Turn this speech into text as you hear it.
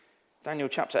Daniel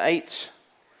chapter 8,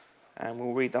 and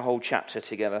we'll read the whole chapter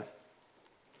together.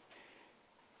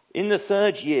 In the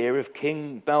 3rd year of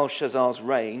King Belshazzar's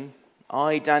reign,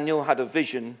 I, Daniel, had a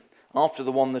vision after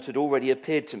the one that had already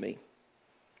appeared to me.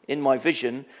 In my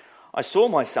vision, I saw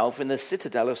myself in the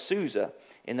citadel of Susa,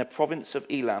 in the province of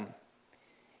Elam.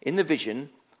 In the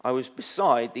vision, I was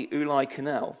beside the Ulai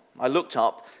Canal. I looked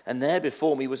up, and there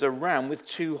before me was a ram with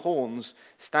 2 horns,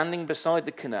 standing beside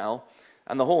the canal,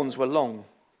 and the horns were long.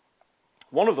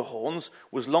 One of the horns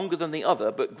was longer than the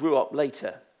other, but grew up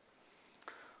later.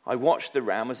 I watched the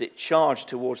ram as it charged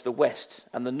towards the west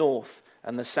and the north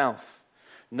and the south.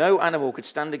 No animal could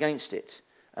stand against it,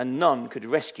 and none could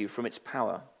rescue from its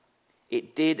power.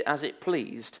 It did as it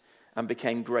pleased and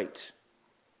became great.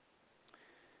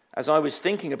 As I was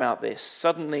thinking about this,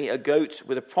 suddenly a goat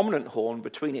with a prominent horn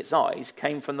between its eyes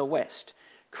came from the west,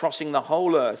 crossing the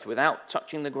whole earth without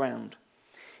touching the ground.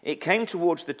 It came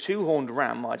towards the 2-horned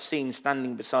ram I'd seen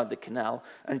standing beside the canal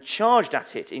and charged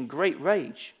at it in great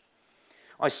rage.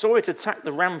 I saw it attack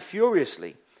the ram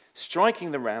furiously, striking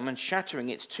the ram and shattering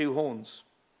its 2 horns.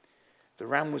 The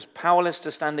ram was powerless to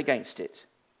stand against it.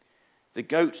 The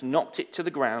goat knocked it to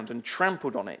the ground and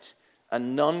trampled on it,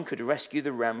 and none could rescue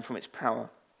the ram from its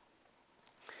power.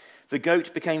 The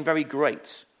goat became very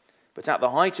great, but at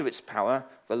the height of its power,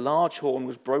 the large horn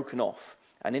was broken off,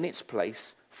 and in its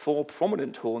place 4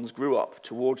 prominent horns grew up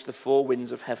towards the 4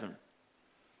 winds of heaven.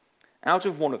 Out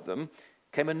of one of them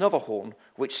came another horn,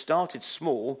 which started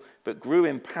small, but grew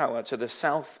in power to the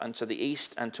south and to the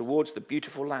east and towards the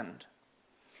beautiful land.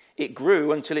 It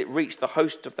grew until it reached the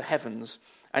host of the heavens,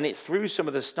 and it threw some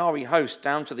of the starry host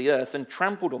down to the earth and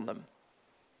trampled on them.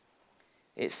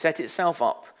 It set itself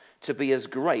up to be as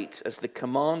great as the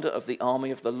commander of the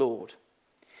army of the Lord.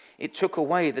 It took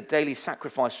away the daily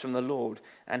sacrifice from the Lord,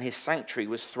 and his sanctuary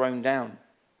was thrown down.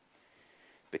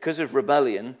 Because of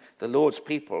rebellion, the Lord's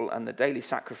people and the daily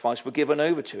sacrifice were given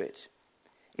over to it.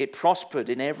 It prospered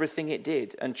in everything it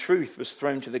did, and truth was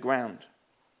thrown to the ground.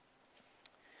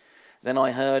 Then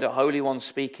I heard a holy one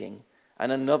speaking,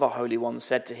 and another holy one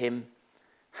said to him,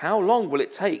 "How long will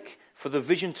it take for the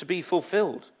vision to be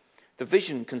fulfilled? The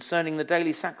vision concerning the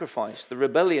daily sacrifice, the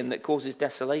rebellion that causes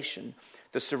desolation,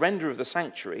 the surrender of the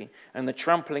sanctuary, and the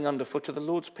trampling underfoot of the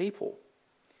Lord's people?"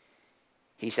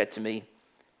 He said to me,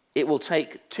 "It will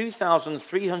take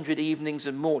 2,300 evenings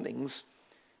and mornings,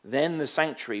 then the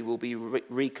sanctuary will be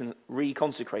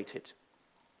reconsecrated."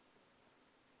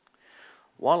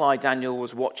 While I, Daniel,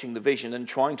 was watching the vision and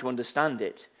trying to understand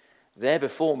it, there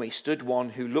before me stood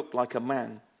one who looked like a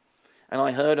man, and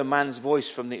I heard a man's voice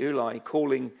from the Ulai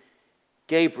calling,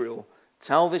 "Gabriel,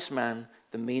 tell this man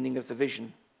the meaning of the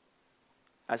vision."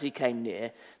 As he came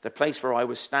near the place where I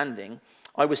was standing,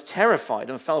 I was terrified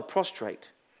and fell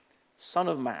prostrate. "Son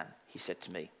of man," he said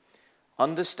to me,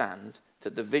 "understand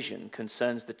that the vision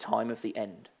concerns the time of the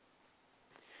end."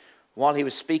 While he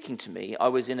was speaking to me, I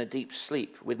was in a deep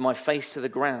sleep, with my face to the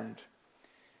ground.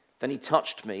 Then he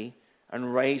touched me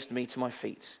and raised me to my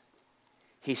feet.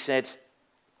 He said,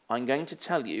 "I'm going to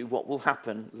tell you what will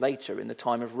happen later in the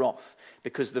time of wrath,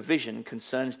 because the vision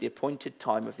concerns the appointed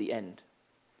time of the end.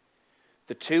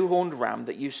 The 2-horned ram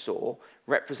that you saw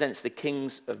represents the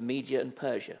kings of Media and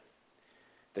Persia.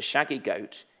 The shaggy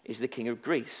goat is the king of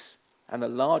Greece, and the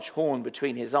large horn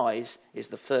between his eyes is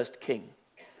the first king.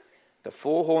 The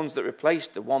 4 horns that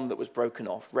replaced the one that was broken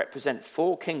off represent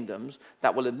 4 kingdoms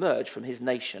that will emerge from his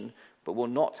nation, but will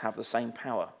not have the same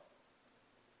power.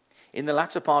 In the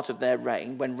latter part of their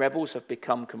reign, when rebels have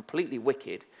become completely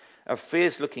wicked, a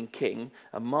fierce-looking king,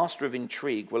 a master of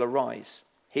intrigue, will arise.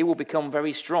 He will become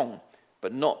very strong,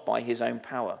 but not by his own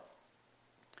power.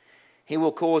 He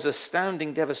will cause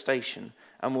astounding devastation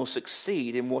and will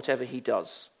succeed in whatever he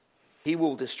does. He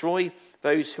will destroy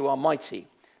those who are mighty,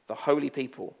 the holy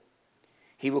people.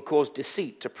 He will cause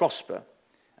deceit to prosper,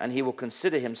 and he will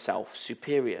consider himself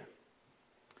superior.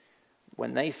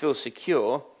 When they feel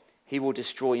secure, he will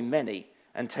destroy many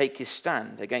and take his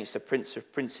stand against the Prince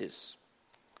of Princes.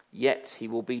 Yet he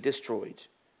will be destroyed,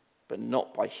 but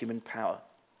not by human power.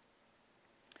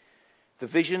 The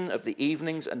vision of the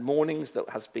evenings and mornings that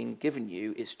has been given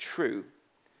you is true,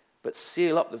 but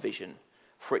seal up the vision,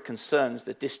 for it concerns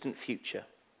the distant future."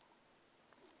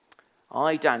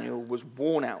 I, Daniel, was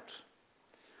worn out.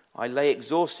 I lay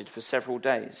exhausted for several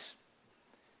days.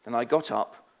 Then I got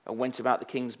up and went about the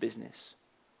king's business.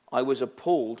 I was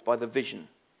appalled by the vision.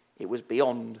 It was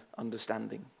beyond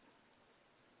understanding.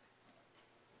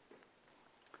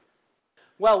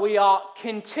 Well, we are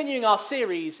continuing our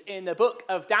series in the book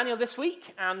of Daniel this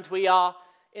week, and we are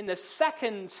in the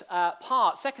second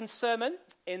sermon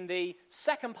in the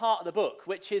second part of the book,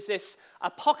 which is this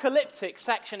apocalyptic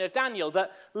section of Daniel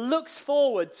that looks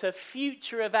forward to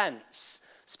future events,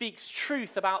 speaks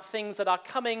truth about things that are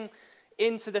coming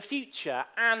into the future.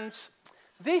 And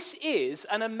this is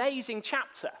an amazing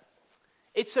chapter.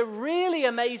 It's a really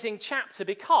amazing chapter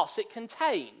because it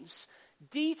contains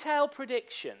detailed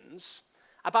predictions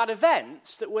about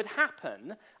events that would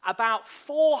happen about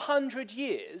 400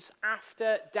 years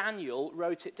after Daniel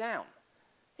wrote it down.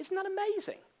 Isn't that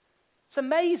amazing? It's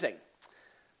amazing.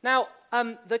 Now,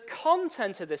 the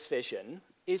content of this vision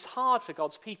is hard for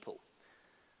God's people.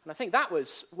 And I think that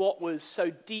was what was so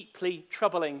deeply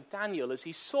troubling Daniel as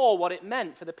he saw what it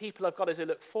meant for the people of God as they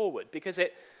look forward, because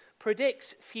it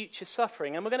predicts future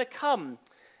suffering. And we're going to come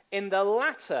in the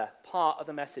latter part of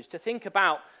the message to think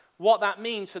about what that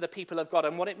means for the people of God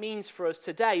and what it means for us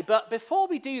today. But before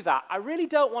we do that, I really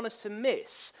don't want us to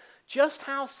miss just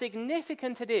how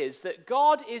significant it is that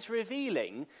God is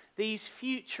revealing these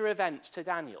future events to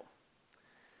Daniel.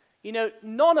 You know,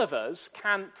 none of us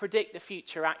can predict the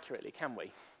future accurately, can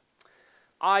we?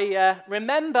 I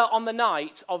remember on the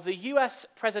night of the US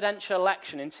presidential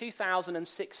election in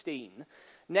 2016,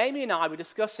 Naomi and I were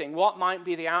discussing what might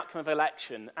be the outcome of the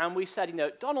election, and we said,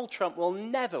 Donald Trump will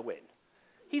never win.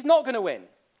 He's not going to win.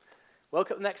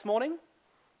 Woke up the next morning,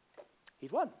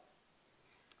 he'd won.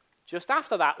 Just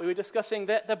after that, we were discussing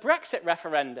the Brexit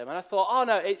referendum, and I thought, oh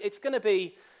no, it's going to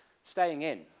be staying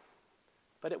in.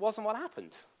 But it wasn't what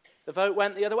happened. The vote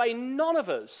went the other way. None of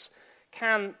us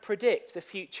can predict the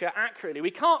future accurately.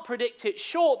 We can't predict it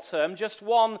short term, just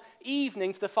one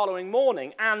evening to the following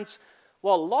morning. And,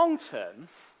 well, long term,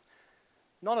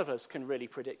 none of us can really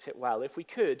predict it well. If we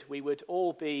could, we would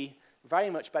all be very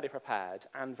much better prepared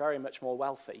and very much more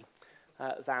wealthy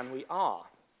than we are.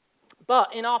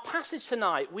 But in our passage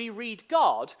tonight, we read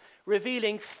God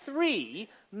revealing 3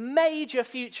 major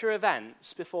future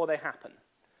events before they happen.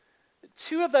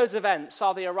 2 of those events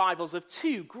are the arrivals of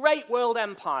 2 great world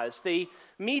empires, the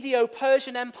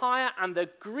Medo-Persian Empire and the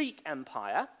Greek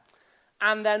Empire.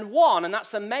 And then one, and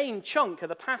that's the main chunk of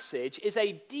the passage, is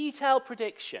a detailed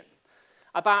prediction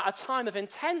about a time of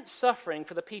intense suffering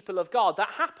for the people of God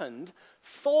that happened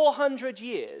 400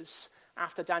 years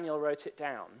after Daniel wrote it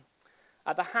down,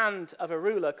 at the hand of a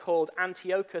ruler called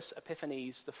Antiochus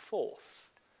Epiphanes IV.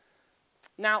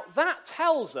 Now, that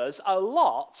tells us a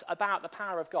lot about the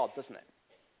power of God, doesn't it?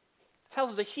 It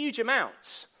tells us a huge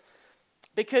amount.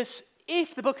 Because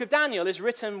if the book of Daniel is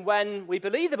written when we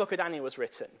believe the book of Daniel was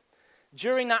written,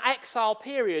 during that exile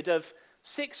period of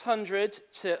 600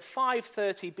 to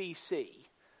 530 BC,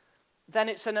 then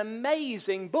it's an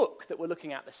amazing book that we're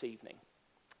looking at this evening.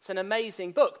 It's an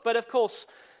amazing book. But of course,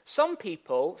 some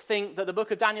people think that the book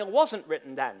of Daniel wasn't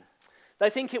written then. They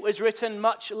think it was written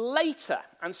much later,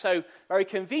 and so very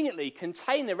conveniently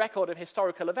contain the record of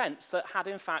historical events that had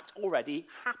in fact already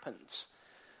happened.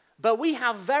 But we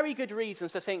have very good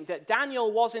reasons to think that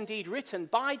Daniel was indeed written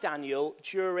by Daniel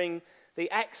during the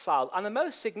exile. And the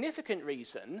most significant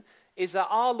reason is that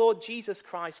our Lord Jesus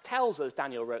Christ tells us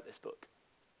Daniel wrote this book.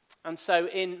 And so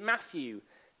in Matthew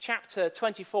chapter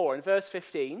 24 and verse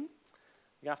 15, you're going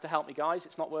to have to help me, guys,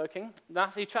 it's not working.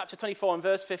 Matthew chapter 24 and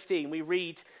verse 15, we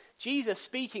read Jesus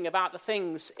speaking about the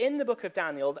things in the book of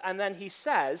Daniel, and then he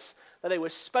says that they were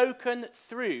spoken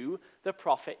through the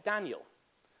prophet Daniel.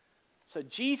 So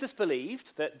Jesus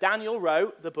believed that Daniel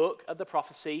wrote the book of the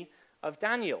prophecy of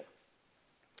Daniel.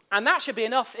 And that should be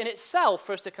enough in itself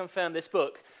for us to confirm this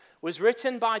book was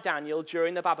written by Daniel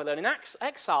during the Babylonian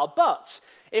exile. But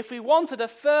if we wanted a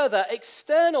further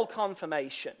external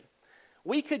confirmation,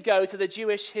 we could go to the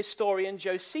Jewish historian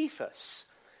Josephus,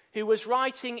 who was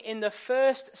writing in the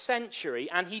 1st century,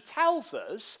 and he tells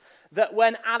us that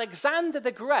when Alexander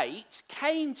the Great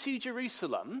came to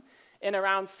Jerusalem in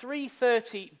around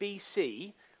 330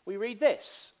 BC, we read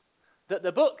this, that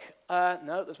the book,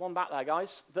 there's one back there,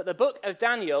 guys, that the book of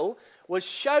Daniel was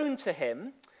shown to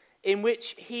him, in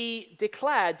which he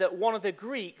declared that one of the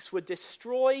Greeks would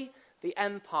destroy the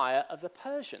empire of the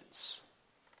Persians.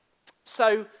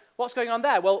 So what's going on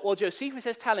there? Well, Josephus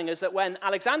is telling us that when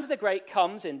Alexander the Great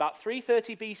comes in about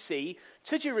 330 BC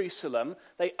to Jerusalem,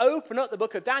 they open up the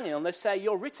book of Daniel and they say,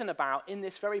 you're written about in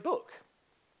this very book.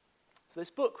 So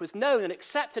this book was known and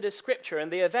accepted as scripture,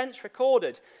 and the events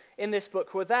recorded in this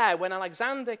book were there when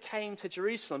Alexander came to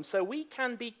Jerusalem. So we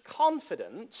can be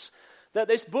confident that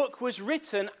this book was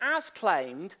written as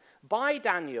claimed by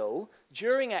Daniel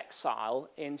during exile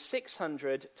in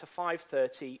 600 to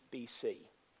 530 BC.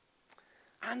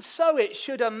 And so it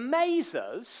should amaze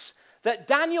us that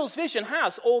Daniel's vision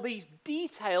has all these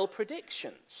detailed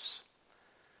predictions.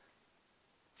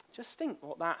 Just think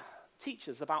what that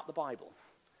teaches about the Bible.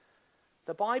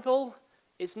 The Bible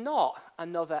is not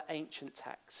another ancient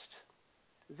text.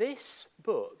 This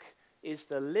book is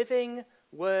the living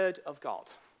Word of God.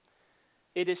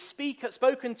 It is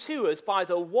spoken to us by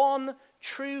the one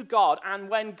true God, and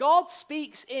when God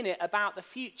speaks in it about the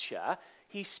future,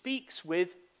 he speaks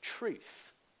with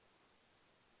truth.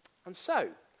 And so,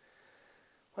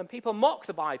 when people mock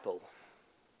the Bible,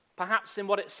 perhaps in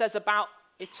what it says about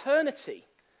eternity,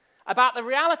 about the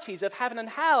realities of heaven and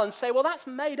hell, and say, well, that's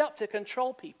made up to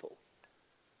control people.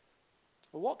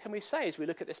 Well, what can we say as we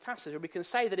look at this passage? We can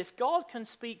say that if God can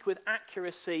speak with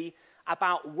accuracy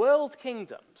about world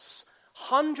kingdoms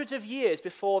hundreds of years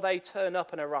before they turn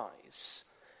up and arise,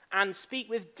 and speak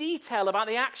with detail about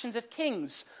the actions of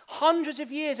kings hundreds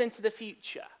of years into the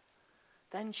future,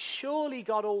 then surely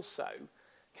God also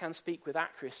can speak with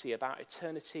accuracy about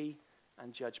eternity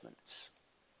and judgments.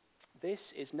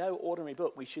 This is no ordinary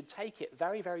book. We should take it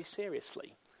very, very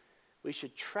seriously. We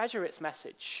should treasure its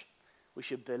message. We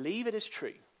should believe it is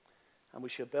true, and we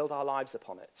should build our lives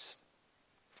upon it.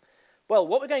 Well,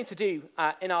 what we're going to do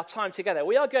in our time together,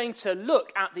 we are going to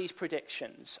look at these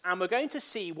predictions, and we're going to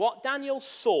see what Daniel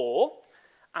saw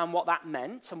and what that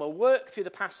meant, and we'll work through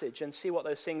the passage and see what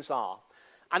those things are.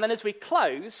 And then as we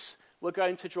close, we're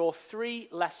going to draw 3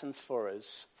 lessons for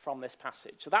us from this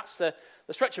passage. So that's the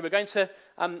structure. We're going to,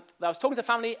 I was talking to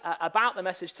family about the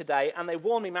message today, and they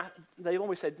warned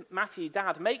me, said, Matthew,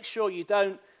 Dad, make sure you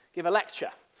don't give a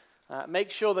lecture. Make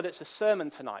sure that it's a sermon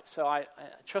tonight. So I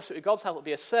trust that with God's help it will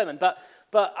be a sermon. But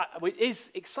it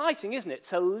is exciting, isn't it,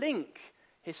 to link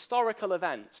historical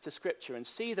events to Scripture and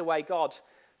see the way God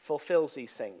fulfills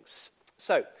these things.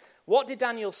 So what did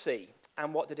Daniel see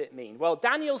and what did it mean? Well,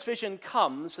 Daniel's vision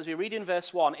comes, as we read in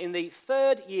verse 1, in the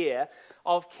 3rd year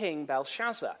of King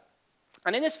Belshazzar.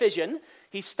 And in this vision,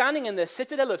 he's standing in the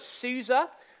citadel of Susa,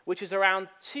 which is around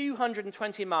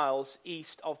 220 miles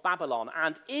east of Babylon.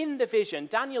 And in the vision,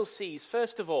 Daniel sees,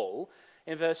 first of all,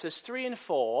 in verses 3 and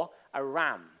 4, a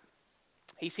ram.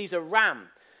 He sees a ram,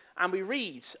 and we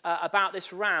read about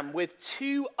this ram with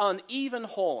 2 uneven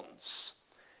horns.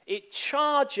 It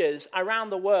charges around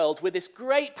the world with this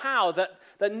great power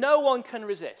that no one can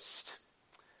resist.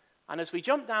 And as we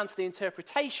jump down to the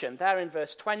interpretation, there in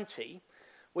verse 20,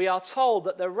 we are told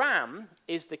that the ram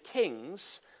is the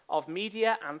kings of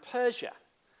Media and Persia,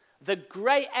 the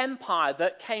great empire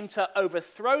that came to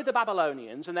overthrow the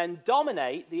Babylonians and then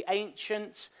dominate the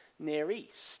ancient Near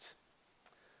East.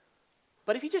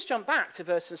 But if you just jump back to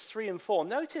verses 3 and 4,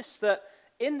 notice that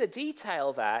in the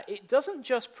detail there, it doesn't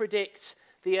just predict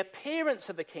the appearance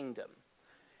of the kingdom,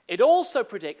 it also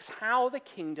predicts how the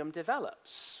kingdom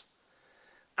develops.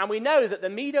 And we know that the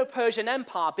Medo-Persian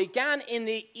Empire began in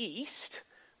the east,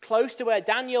 close to where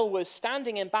Daniel was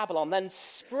standing in Babylon, then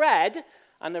spread,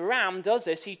 and the ram does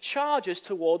this, he charges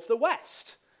towards the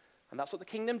west. And that's what the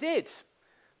kingdom did,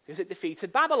 because it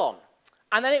defeated Babylon.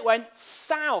 And then it went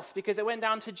south, because it went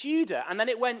down to Judah, and then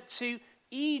it went to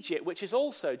Egypt, which is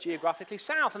also geographically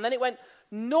south, and then it went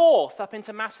north up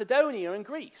into Macedonia and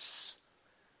Greece.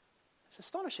 It's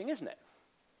astonishing, isn't it?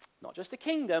 Not just the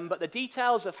kingdom, but the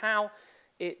details of how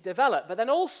it developed. But then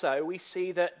also we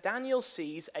see that Daniel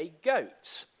sees a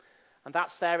goat. And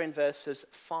that's there in verses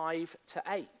 5 to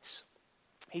 8.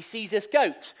 He sees this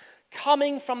goat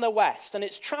coming from the west, and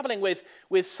it's traveling with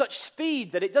such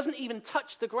speed that it doesn't even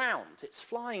touch the ground. It's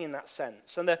flying in that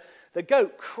sense. And the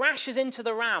goat crashes into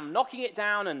the ram, knocking it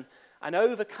down and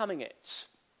overcoming it.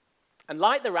 And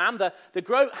like the ram, the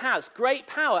goat has great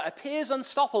power, appears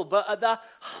unstoppable, but at the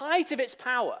height of its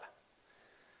power,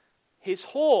 his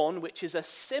horn, which is a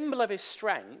symbol of his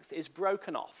strength, is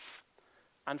broken off,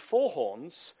 and 4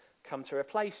 horns come to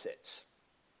replace it.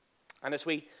 And as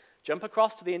we jump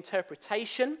across to the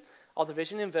interpretation of the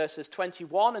vision in verses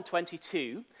 21 and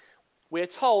 22, we're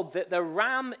told that the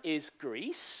ram is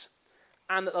Greece,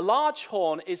 and that the large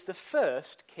horn is the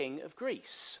first king of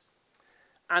Greece.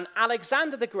 And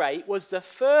Alexander the Great was the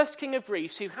first king of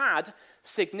Greece who had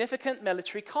significant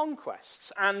military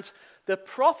conquests. And the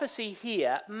prophecy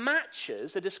here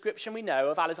matches the description we know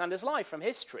of Alexander's life from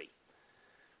history.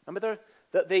 Remember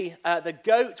that the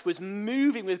goat was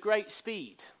moving with great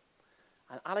speed.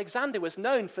 And Alexander was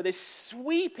known for this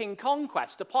sweeping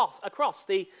conquest across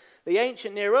the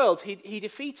ancient Near World. He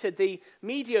defeated the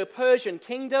Medo-Persian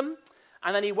kingdom,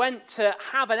 and then he went to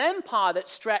have an empire that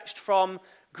stretched from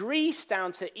Greece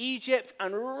down to Egypt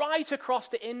and right across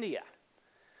to India.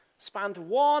 Spanned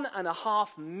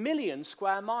 1.5 million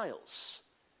square miles.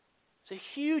 It's a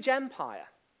huge empire.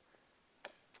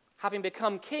 Having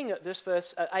become king at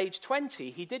age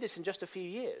 20, he did this in just a few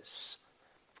years.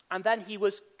 and then he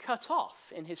was cut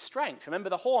off in his strength. Remember,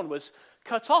 the horn was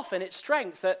cut off in its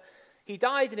strength, that he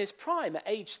died in his prime at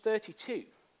age 32,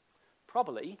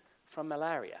 probably from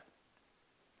malaria.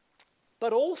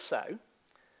 But also,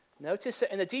 notice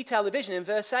that in the detailed division in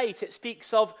verse 8, it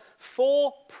speaks of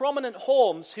 4 prominent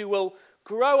horns who will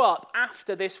grow up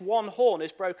after this one horn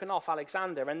is broken off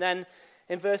Alexander. And then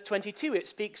in verse 22, it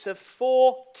speaks of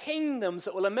 4 kingdoms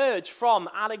that will emerge from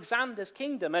Alexander's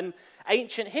kingdom. And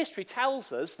ancient history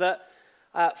tells us that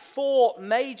 4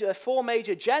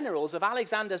 major generals of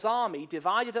Alexander's army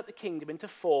divided up the kingdom into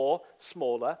 4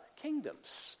 smaller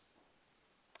kingdoms.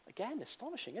 Again,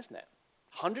 astonishing, isn't it?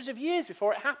 Hundreds of years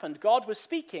before it happened, God was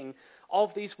speaking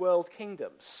of these world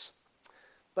kingdoms.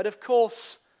 But of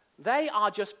course, they are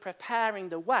just preparing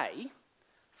the way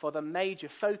for the major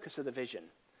focus of the vision,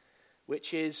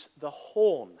 which is the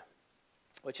horn,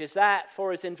 which is there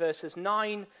for us in verses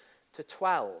 9 to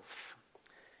 12.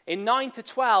 In 9 to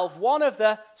 12, one of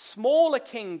the smaller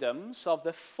kingdoms of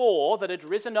the 4 that had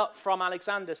risen up from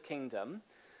Alexander's kingdom,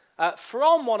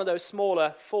 from one of those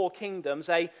smaller 4 kingdoms,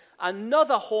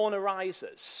 another horn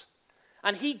arises.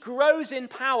 And he grows in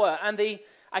power, and the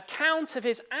account of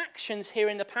his actions here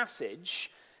in the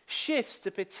passage shifts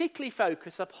to particularly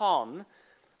focus upon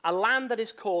a land that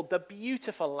is called the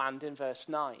Beautiful Land in verse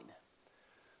 9.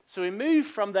 So we move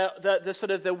from the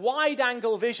sort of the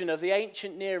wide-angle vision of the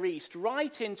ancient Near East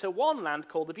right into one land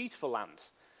called the Beautiful Land.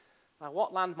 Now,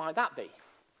 what land might that be?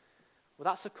 Well,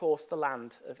 that's, of course, the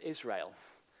land of Israel.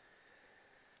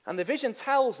 And the vision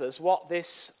tells us what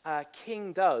this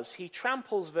king does. He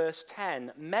tramples, verse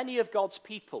 10, many of God's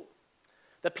people.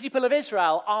 The people of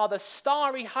Israel are the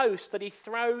starry host that he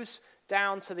throws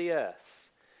down to the earth.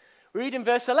 We read in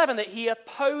verse 11 that he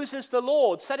opposes the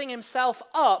Lord, setting himself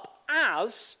up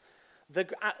as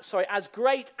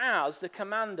great as the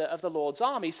commander of the Lord's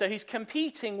army. So he's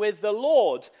competing with the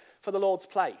Lord for the Lord's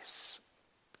place.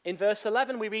 In verse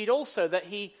 11, we read also that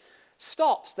he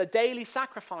stops the daily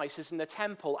sacrifices in the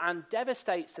temple and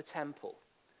devastates the temple.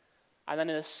 And then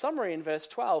in a summary in verse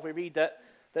 12, we read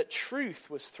that truth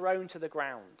was thrown to the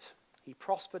ground. He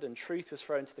prospered and truth was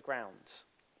thrown to the ground.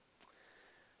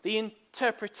 The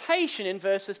interpretation in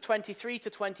verses 23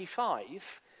 to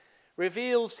 25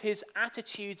 reveals his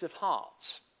attitudes of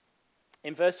heart.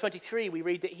 In verse 23, we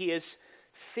read that he is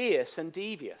fierce and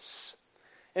devious.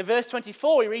 In verse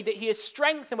 24, we read that he is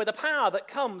strengthened with a power that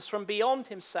comes from beyond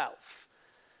himself.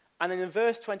 And then in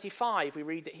verse 25, we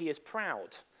read that he is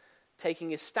proud,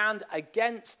 taking his stand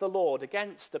against the Lord,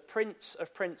 against the Prince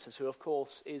of Princes, who of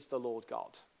course is the Lord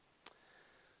God.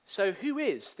 So who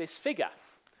is this figure?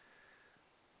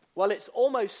 Well, it's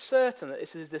almost certain that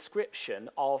this is a description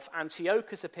of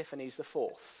Antiochus Epiphanes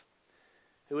IV,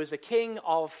 who was a king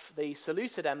of the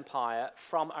Seleucid Empire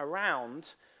from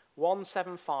around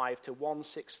 175 to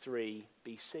 163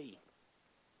 BC.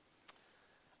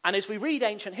 And as we read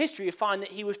ancient history, we find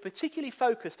that he was particularly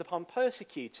focused upon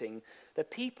persecuting the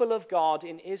people of God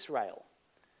in Israel.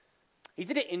 He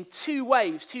did it in 2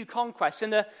 waves, 2 conquests.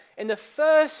 In the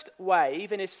first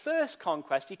wave, in his first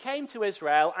conquest, he came to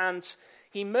Israel and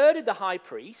he murdered the high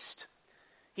priest.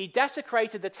 He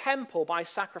desecrated the temple by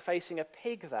sacrificing a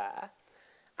pig there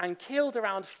and killed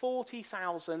around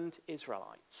 40,000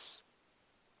 Israelites.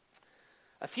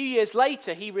 A few years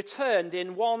later, he returned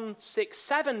in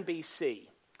 167 BC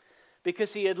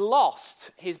because he had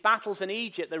lost his battles in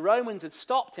Egypt. The Romans had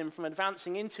stopped him from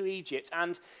advancing into Egypt,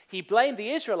 and he blamed the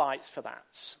Israelites for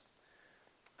that.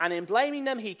 And in blaming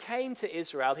them, he came to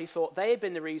Israel. He thought they had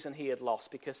been the reason he had lost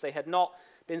because they had not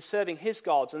been serving his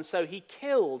gods. And so he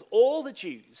killed all the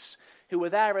Jews who were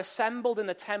there assembled in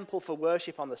the temple for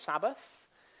worship on the Sabbath.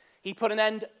 He put an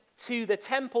end to the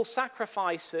temple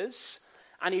sacrifices,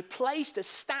 and he placed a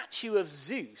statue of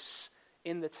Zeus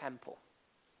in the temple.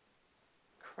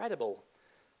 Incredible,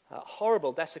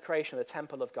 horrible desecration of the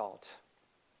temple of God.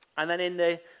 And then in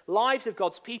the lives of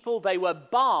God's people, they were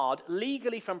barred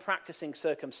legally from practicing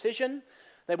circumcision.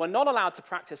 They were not allowed to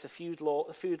practice the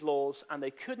food laws, and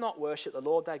they could not worship the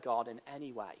Lord their God in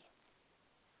any way.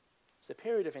 It's a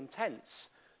period of intense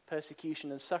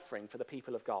persecution and suffering for the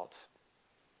people of God.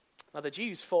 Now, the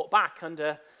Jews fought back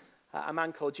under a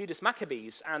man called Judas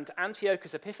Maccabees, and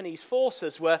Antiochus Epiphanes'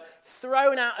 forces were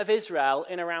thrown out of Israel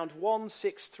in around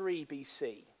 163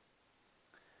 BC.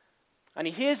 And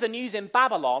he hears the news in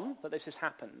Babylon that this has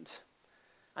happened,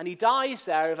 and he dies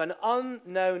there of an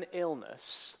unknown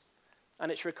illness,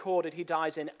 and it's recorded he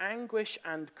dies in anguish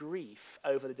and grief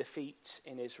over the defeat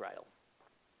in Israel.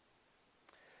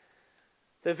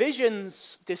 The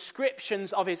vision's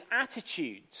descriptions of his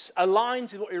attitudes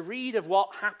aligns with what we read of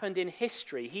what happened in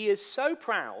history. He is so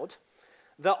proud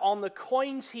that on the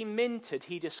coins he minted,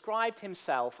 he described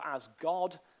himself as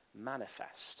God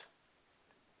manifest.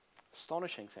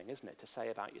 Astonishing thing, isn't it, to say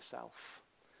about yourself?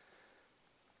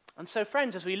 And so,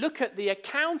 friends, as we look at the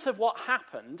account of what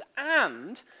happened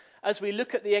and as we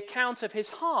look at the account of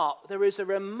his heart, there is a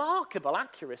remarkable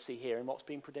accuracy here in what's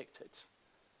being predicted.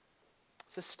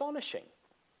 It's astonishing.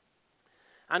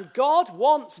 And God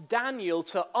wants Daniel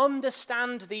to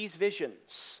understand these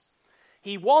visions.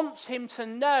 He wants him to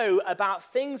know about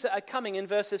things that are coming. In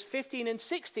verses 15 and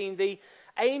 16, the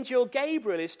angel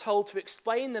Gabriel is told to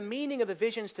explain the meaning of the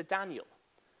visions to Daniel.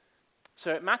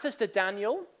 So it matters to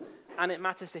Daniel, and it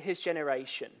matters to his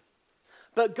generation.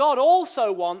 But God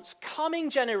also wants coming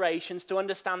generations to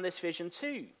understand this vision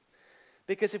too.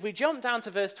 Because if we jump down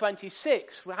to verse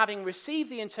 26, having received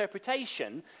the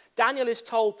interpretation, Daniel is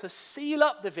told to seal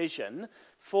up the vision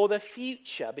for the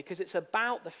future, because it's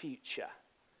about the future.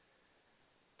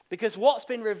 Because what's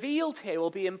been revealed here will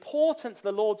be important to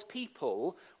the Lord's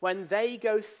people when they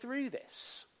go through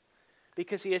this.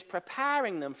 Because he is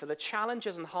preparing them for the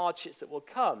challenges and hardships that will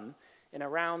come in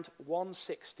around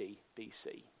 160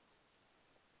 BC.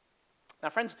 Now,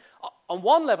 friends, on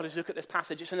one level, as you look at this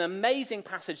passage, it's an amazing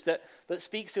passage that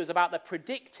speaks to us about the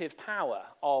predictive power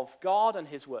of God and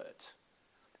his word.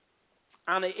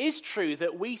 And it is true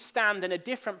that we stand in a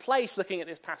different place looking at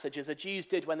this passage as the Jews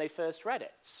did when they first read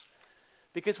it.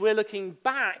 Because we're looking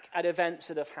back at events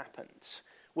that have happened.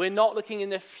 We're not looking in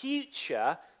the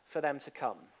future for them to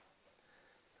come.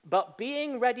 But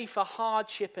being ready for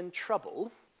hardship and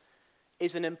trouble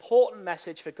is an important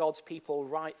message for God's people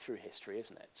right through history,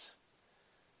 isn't it?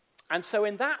 And so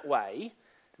in that way,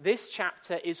 this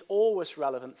chapter is always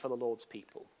relevant for the Lord's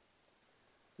people.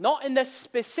 Not in the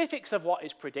specifics of what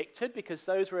is predicted, because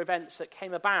those were events that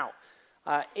came about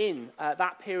in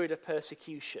that period of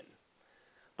persecution.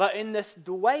 But in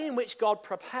the way in which God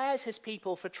prepares his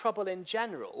people for trouble in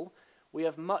general, we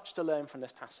have much to learn from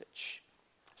this passage.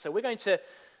 So we're going to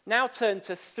now turn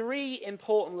to three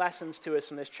important lessons to us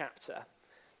from this chapter.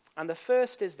 And the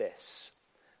first is this: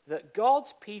 that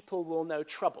God's people will know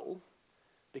trouble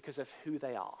because of who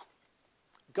they are.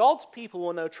 God's people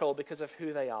will know trouble because of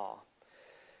who they are.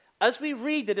 As we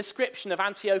read the description of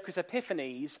Antiochus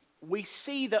Epiphanes, we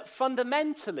see that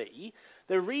fundamentally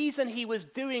the reason he was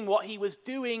doing what he was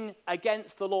doing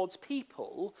against the Lord's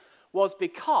people was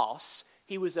because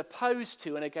he was opposed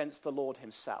to and against the Lord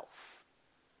himself.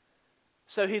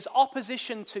 So his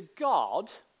opposition to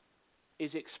God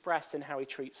is expressed in how he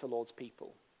treats the Lord's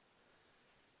people.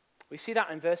 We see that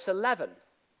in verse 11.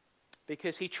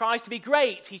 Because he tries to be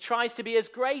great. He tries to be as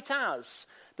great as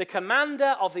the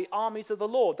commander of the armies of the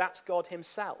Lord. That's God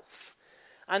himself.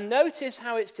 And notice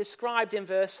how it's described in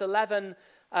verse 11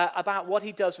 about what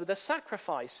he does with the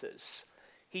sacrifices.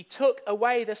 He took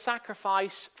away the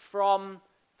sacrifice from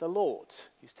the Lord.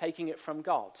 He's taking it from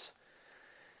God.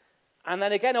 And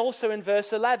then again also in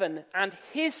verse 11, and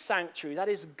his sanctuary, that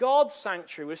is God's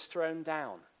sanctuary, was thrown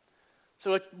down.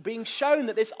 So being shown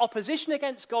that this opposition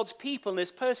against God's people and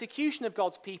this persecution of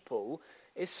God's people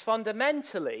is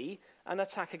fundamentally an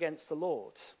attack against the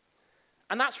Lord.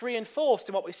 And that's reinforced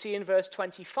in what we see in verse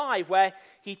 25, where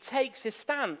he takes his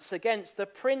stance against the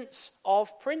Prince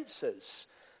of Princes.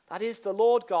 That is the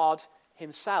Lord God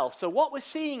himself. So what we're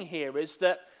seeing here is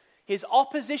that his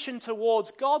opposition towards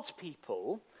God's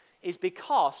people is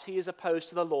because he is opposed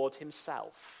to the Lord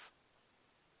himself.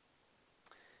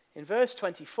 In verse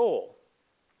 24,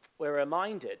 we're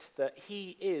reminded that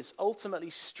he is ultimately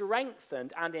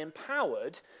strengthened and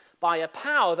empowered by a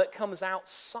power that comes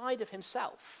outside of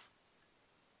himself.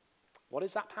 What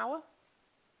is that power?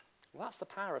 Well, that's the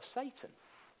power of Satan.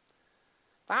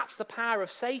 That's the power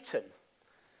of Satan.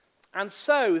 And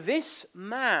so this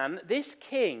man, this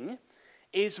king,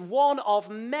 is one of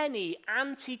many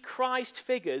antichrist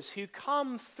figures who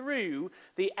come through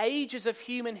the ages of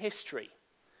human history,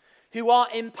 who are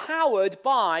empowered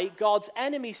by God's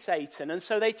enemy, Satan, and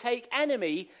so they take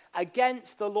enemy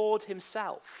against the Lord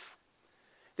himself.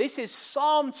 This is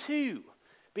Psalm 2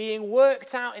 being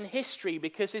worked out in history,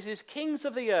 because this is kings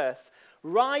of the earth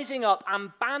rising up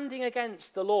and banding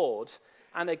against the Lord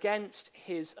and against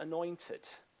his anointed.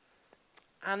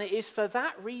 And it is for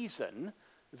that reason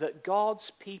that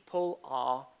God's people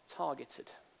are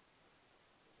targeted.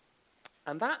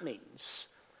 And that means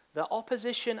that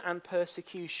opposition and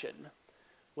persecution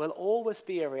will always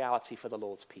be a reality for the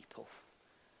Lord's people,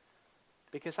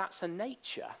 because that's the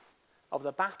nature of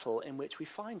the battle in which we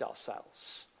find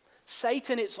ourselves.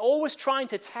 Satan is always trying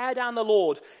to tear down the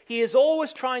Lord. He is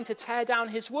always trying to tear down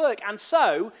his work, and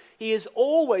so he is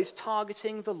always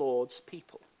targeting the Lord's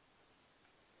people.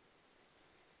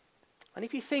 And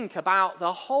if you think about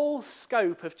the whole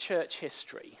scope of church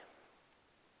history,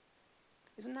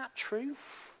 isn't that true?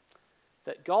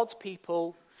 That God's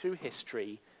people through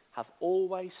history have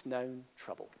always known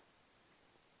trouble.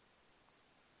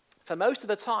 For most of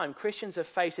the time, Christians have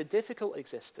faced a difficult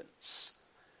existence.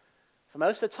 For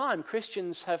most of the time,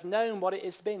 Christians have known what it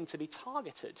has been to be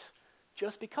targeted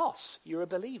just because you're a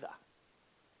believer.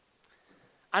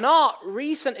 And our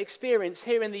recent experience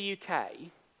here in the UK,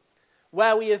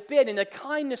 where we have been in the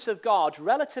kindness of God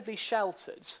relatively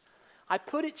sheltered, I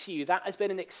put it to you, that has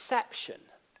been an exception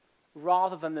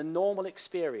rather than the normal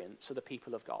experience of the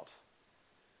people of God.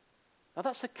 Now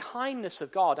that's the kindness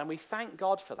of God, and we thank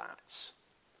God for that.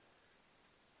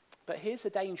 But here's the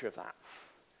danger of that.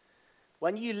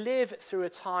 When you live through a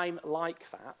time like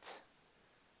that,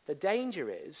 the danger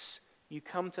is you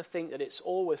come to think that it's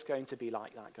always going to be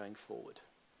like that going forward.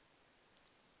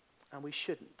 And we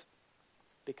shouldn't,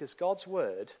 because God's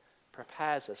word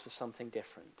prepares us for something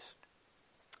different.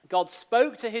 God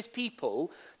spoke to his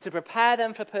people to prepare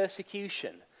them for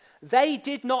persecution. They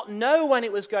did not know when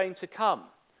it was going to come.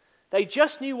 They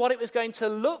just knew what it was going to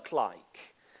look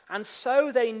like. And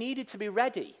so they needed to be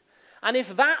ready. And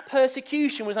if that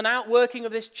persecution was an outworking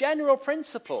of this general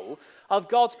principle of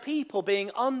God's people being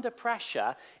under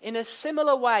pressure, in a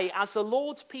similar way as the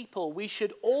Lord's people, we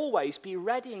should always be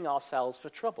readying ourselves for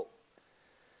trouble.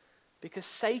 Because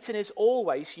Satan is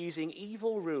always using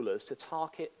evil rulers to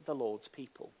target the Lord's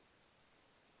people.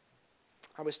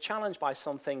 I was challenged by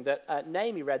something that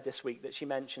Naomi read this week that she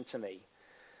mentioned to me.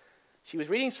 She was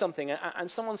reading something and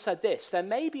someone said this: there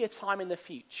may be a time in the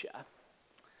future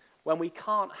when we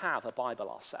can't have a Bible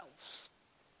ourselves.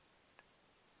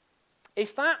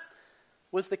 If that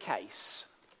was the case,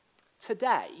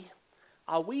 today,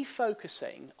 are we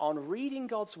focusing on reading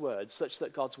God's word such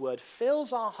that God's word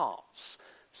fills our hearts,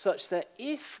 such that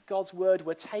if God's word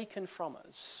were taken from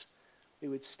us, we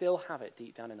would still have it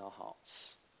deep down in our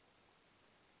hearts?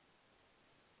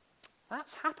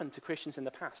 That's happened to Christians in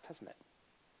the past, hasn't it?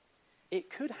 It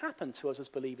could happen to us as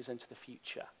believers into the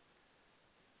future.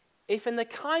 If in the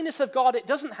kindness of God it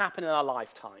doesn't happen in our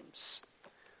lifetimes,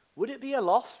 would it be a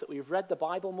loss that we've read the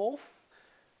Bible more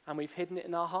and we've hidden it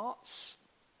in our hearts?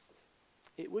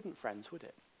 It wouldn't, friends, would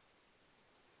it?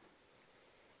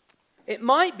 It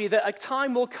might be that a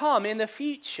time will come in the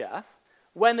future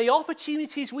when the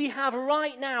opportunities we have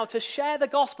right now to share the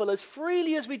gospel as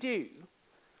freely as we do,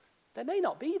 they may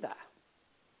not be there.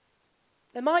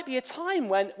 There might be a time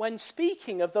when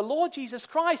speaking of the Lord Jesus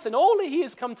Christ and all that he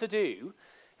has come to do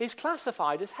is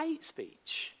classified as hate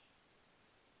speech.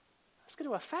 That's going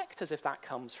to affect us if that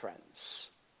comes,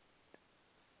 friends.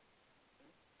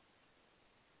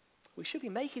 We should be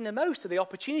making the most of the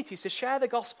opportunities to share the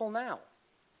gospel now.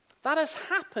 That has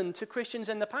happened to Christians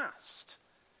in the past.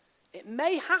 It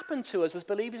may happen to us as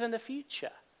believers in the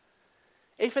future.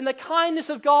 If in the kindness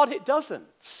of God it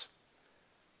doesn't,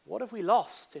 what have we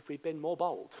lost if we've been more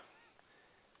bold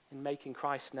in making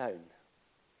Christ known?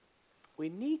 We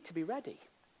need to be ready.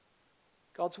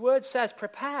 God's word says,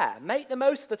 prepare, make the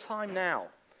most of the time now.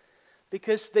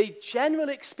 Because the general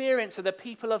experience of the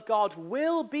people of God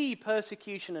will be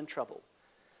persecution and trouble.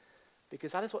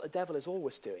 Because that is what the devil is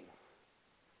always doing.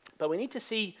 But we need to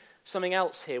see something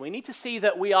else here. We need to see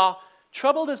that we are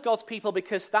troubled as God's people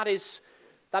because that is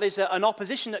an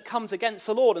opposition that comes against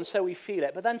the Lord, and so we feel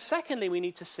it. But then secondly, we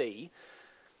need to see,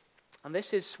 and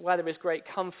this is where there is great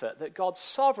comfort, that God's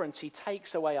sovereignty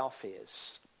takes away our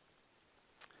fears.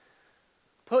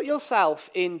 Put yourself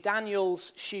in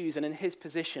Daniel's shoes and in his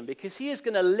position, because he is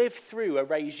going to live through a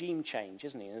regime change,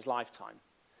 isn't he, in his lifetime.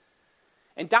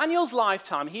 In Daniel's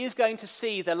lifetime, he is going to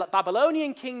see the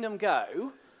Babylonian kingdom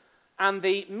go and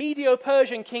the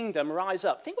Medo-Persian kingdom rise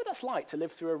up. Think what that's like to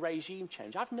live through a regime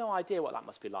change. I have no idea what that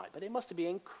must be like, but it must be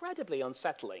incredibly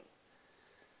unsettling.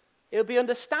 It would be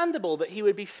understandable that he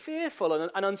would be fearful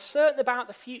and uncertain about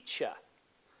the future.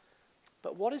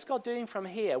 But what is God doing from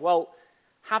here? Well,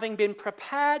 having been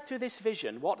prepared through this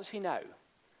vision, what does he know?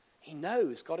 He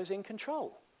knows God is in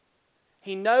control.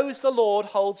 He knows the Lord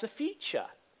holds a future.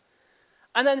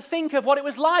 And then think of what it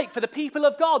was like for the people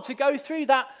of God to go through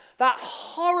that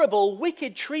horrible,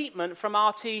 wicked treatment from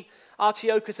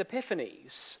Antiochus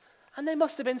Epiphanes. And they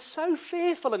must have been so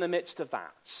fearful in the midst of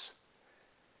that.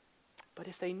 But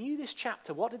if they knew this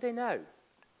chapter, what did they know?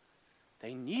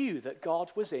 They knew that God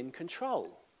was in control.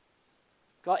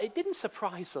 It didn't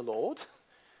surprise the Lord.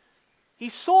 He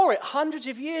saw it hundreds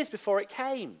of years before it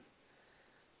came.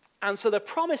 And so the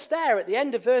promise there at the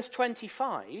end of verse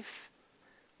 25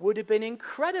 would have been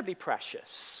incredibly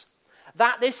precious.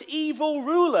 That this evil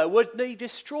ruler would be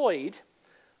destroyed,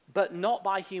 but not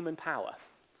by human power,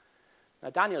 Now,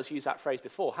 Daniel's used that phrase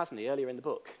before, hasn't he, earlier in the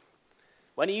book?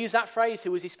 When he used that phrase,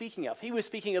 who was he speaking of? He was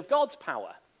speaking of God's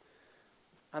power.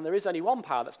 And there is only one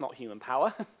power that's not human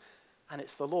power, and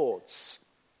it's the Lord's.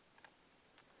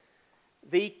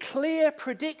 The clear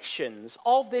predictions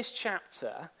of this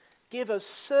chapter give us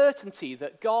certainty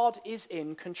that God is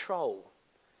in control.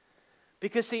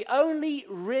 Because the only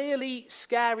really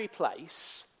scary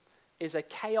place is a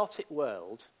chaotic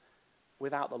world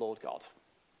without the Lord God.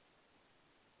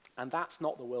 And that's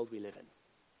not the world we live in.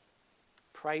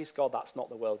 Praise God, that's not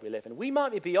the world we live in. We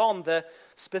might be beyond the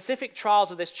specific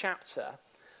trials of this chapter,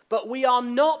 but we are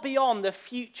not beyond the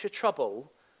future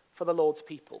trouble for the Lord's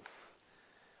people.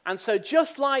 And so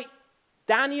just like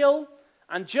Daniel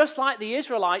and just like the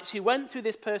Israelites who went through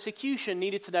this persecution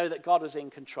needed to know that God was in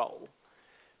control,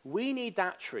 we need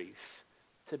that truth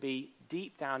to be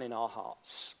deep down in our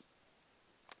hearts.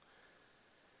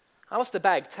 Alistair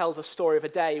Begg tells a story of a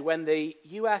day when the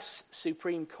US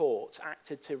Supreme Court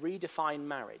acted to redefine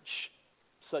marriage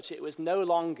such it was no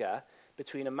longer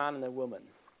between a man and a woman.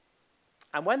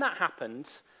 And when that happened,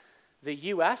 the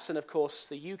US and, of course,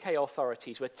 the UK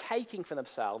authorities were taking for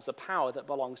themselves a power that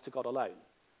belongs to God alone,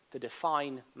 to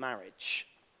define marriage.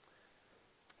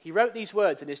 He wrote these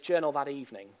words in his journal that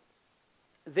evening: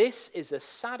 "This is the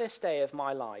saddest day of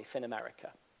my life in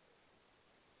America."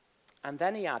 And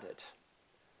then he added,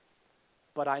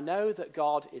 "But I know that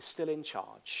God is still in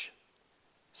charge,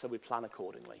 so we plan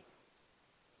accordingly."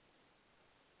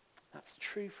 That's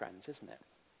true, friends, isn't it?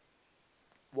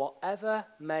 Whatever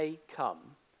may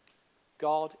come,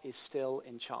 God is still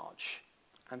in charge,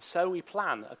 and so we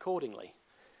plan accordingly.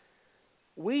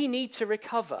 We need to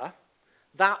recover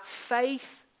that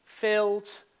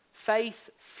faith-filled,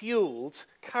 faith-fueled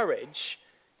courage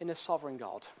in a sovereign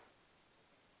God.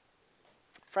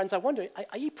 Friends, I wonder,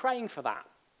 are you praying for that?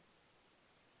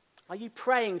 Are you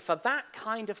praying for that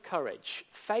kind of courage,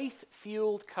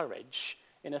 faith-fueled courage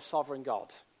in a sovereign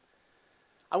God?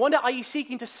 I wonder, are you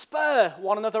seeking to spur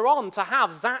one another on to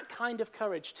have that kind of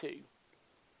courage too?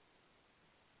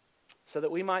 So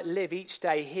that we might live each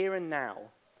day here and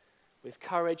now with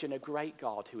courage in a great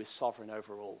God who is sovereign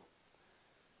over all.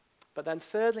 But then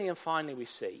thirdly and finally we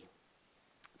see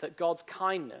that God's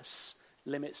kindness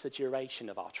limits the duration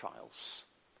of our trials.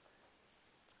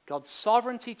 God's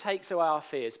sovereignty takes away our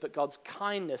fears, but God's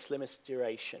kindness limits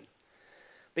duration.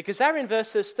 Because there in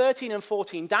verses 13 and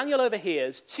 14, Daniel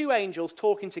overhears two angels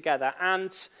talking together,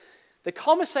 and the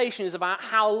conversation is about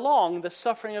how long the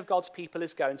suffering of God's people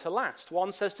is going to last.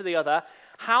 One says to the other,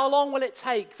 "How long will it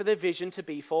take for the vision to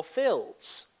be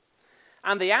fulfilled?"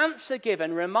 And the answer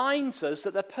given reminds us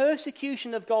that the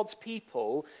persecution of God's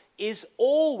people is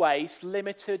always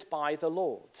limited by the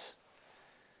Lord.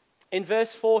 In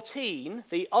verse 14,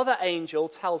 the other angel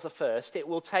tells the first it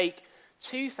will take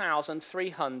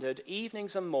 2,300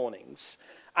 evenings and mornings,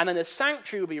 and then the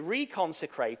sanctuary will be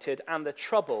reconsecrated and the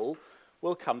trouble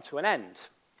will come to an end.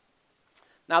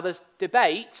 Now there's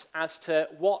debate as to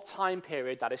what time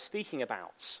period that is speaking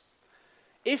about.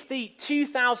 If the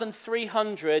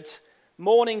 2,300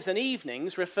 mornings and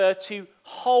evenings refer to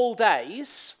whole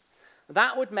days,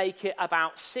 that would make it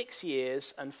about 6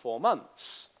 years and 4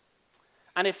 months.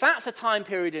 And if that's a time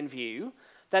period in view,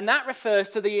 then that refers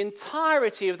to the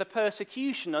entirety of the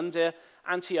persecution under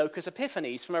Antiochus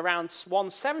Epiphanes from around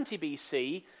 170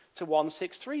 BC to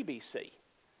 163 BC.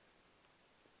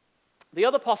 The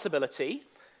other possibility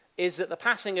is that the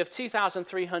passing of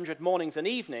 2,300 mornings and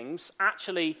evenings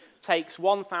actually takes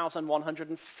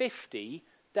 1,150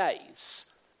 days,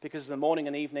 because of the morning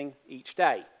and evening each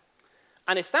day.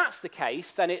 And if that's the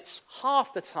case, then it's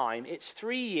half the time, it's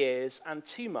 3 years and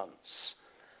 2 months.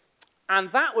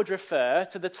 And that would refer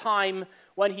to the time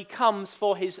when he comes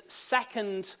for his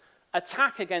second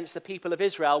attack against the people of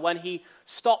Israel, when he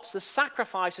stops the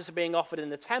sacrifices of being offered in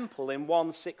the temple in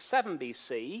 167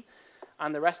 BC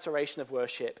and the restoration of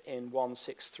worship in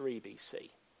 163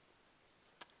 BC.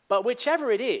 But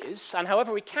whichever it is, and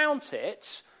however we count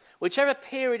it, whichever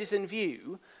period is in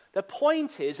view, the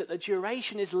point is that the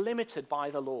duration is limited by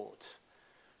the Lord.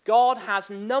 God has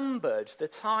numbered the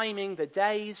timing, the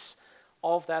days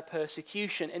of their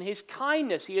persecution. In his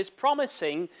kindness, he is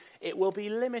promising it will be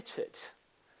limited.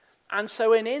 And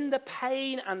so in the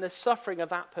pain and the suffering of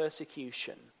that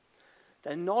persecution,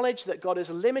 the knowledge that God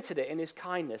has limited it in his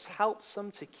kindness helps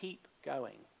them to keep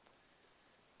going.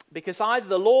 Because either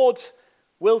the Lord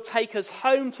will take us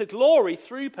home to glory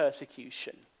through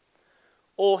persecution,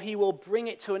 or he will bring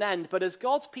it to an end. But as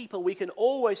God's people, we can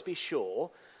always be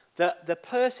sure that the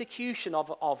persecution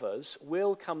of us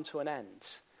will come to an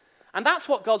end. And that's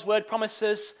what God's word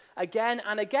promises again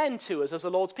and again to us as the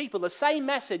Lord's people. The same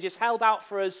message is held out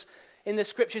for us in the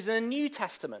scriptures in the New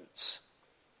Testament.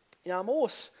 I'm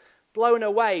always blown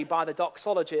away by the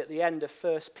doxology at the end of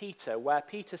 1 Peter, where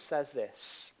Peter says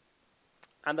this,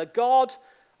 "And the God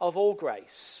of all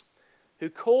grace, who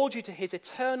called you to his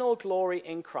eternal glory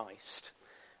in Christ,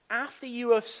 after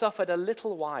you have suffered a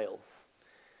little while,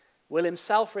 will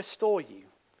himself restore you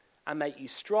and make you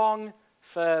strong,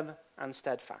 firm, and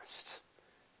steadfast.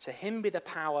 To him be the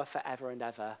power forever and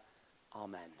ever.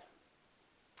 Amen."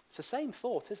 It's the same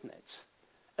thought, isn't it?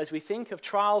 As we think of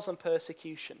trials and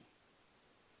persecution.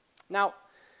 Now,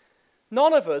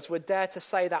 none of us would dare to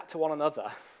say that to one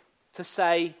another, to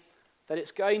say that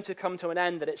it's going to come to an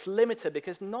end, that it's limited,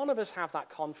 because none of us have that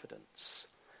confidence.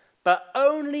 But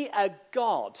only a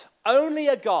God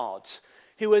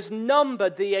who has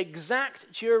numbered the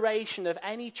exact duration of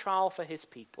any trial for his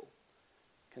people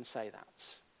can say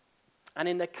that. And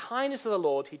in the kindness of the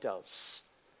Lord, he does.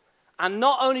 And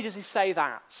not only does he say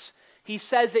that, he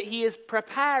says that he is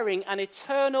preparing an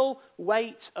eternal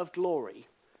weight of glory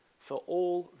for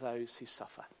all those who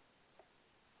suffer.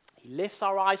 He lifts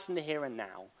our eyes from the here and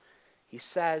now. He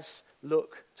says,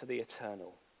 look to the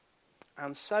eternal.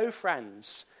 And so,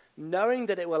 friends, knowing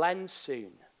that it will end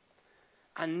soon,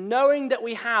 and knowing that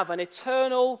we have an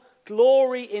eternal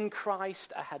glory in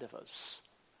Christ ahead of us,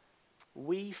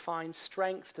 we find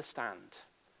strength to stand.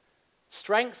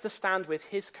 Strength to stand with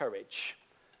his courage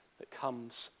that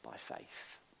comes by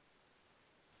faith.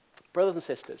 Brothers and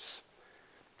sisters,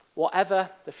 whatever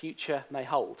the future may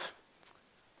hold,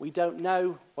 we don't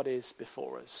know what is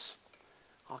before us.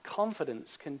 Our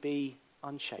confidence can be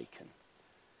unshaken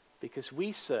because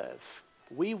we serve,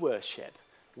 we worship,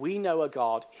 we know a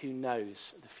God who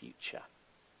knows the future.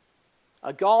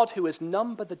 A God who has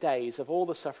numbered the days of all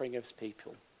the suffering of his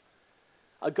people.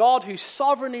 A God who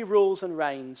sovereignly rules and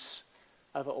reigns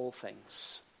over all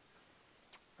things.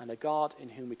 And a God in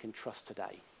whom we can trust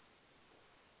today.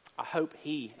 I hope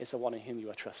he is the one in whom you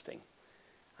are trusting.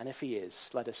 And if he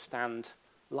is, let us stand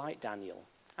like Daniel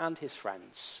and his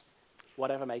friends,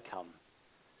 whatever may come,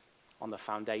 on the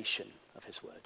foundation of his word.